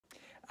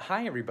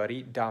Hi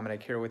everybody,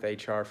 Dominic here with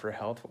HR for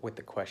Health with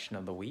the question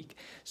of the week.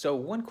 So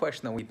one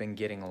question that we've been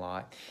getting a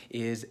lot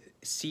is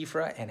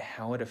CFRA and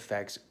how it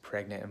affects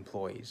pregnant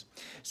employees.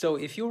 So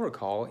if you'll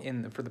recall,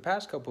 for the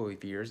past couple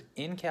of years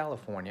in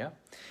California,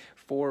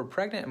 for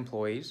pregnant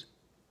employees,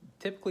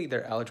 typically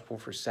they're eligible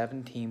for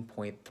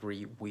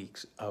 17.3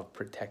 weeks of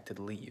protected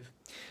leave.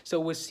 So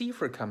with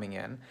CFRA coming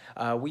in,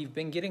 we've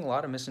been getting a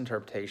lot of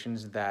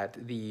misinterpretations that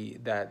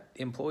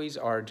employees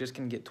are just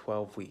going to get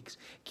 12 weeks.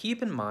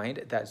 Keep in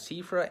mind that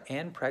CFRA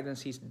and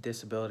pregnancy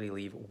disability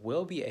leave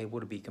will be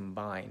able to be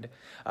combined.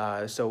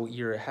 So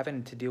you're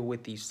having to deal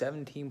with the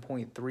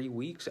 17.3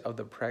 weeks of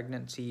the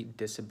pregnancy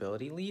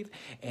disability leave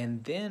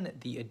and then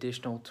the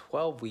additional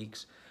 12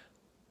 weeks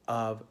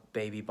of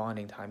baby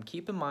bonding time.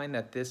 Keep in mind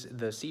that the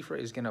CFRA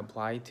is going to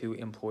apply to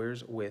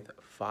employers with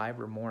 5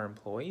 or more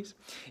employees.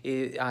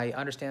 I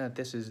understand that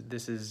this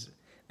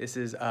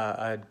is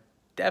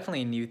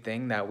definitely a new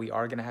thing that we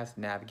are going to have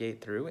to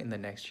navigate through in the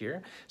next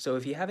year. So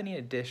if you have any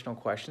additional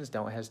questions,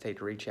 don't hesitate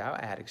to reach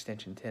out at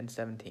extension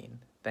 1017.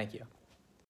 Thank you.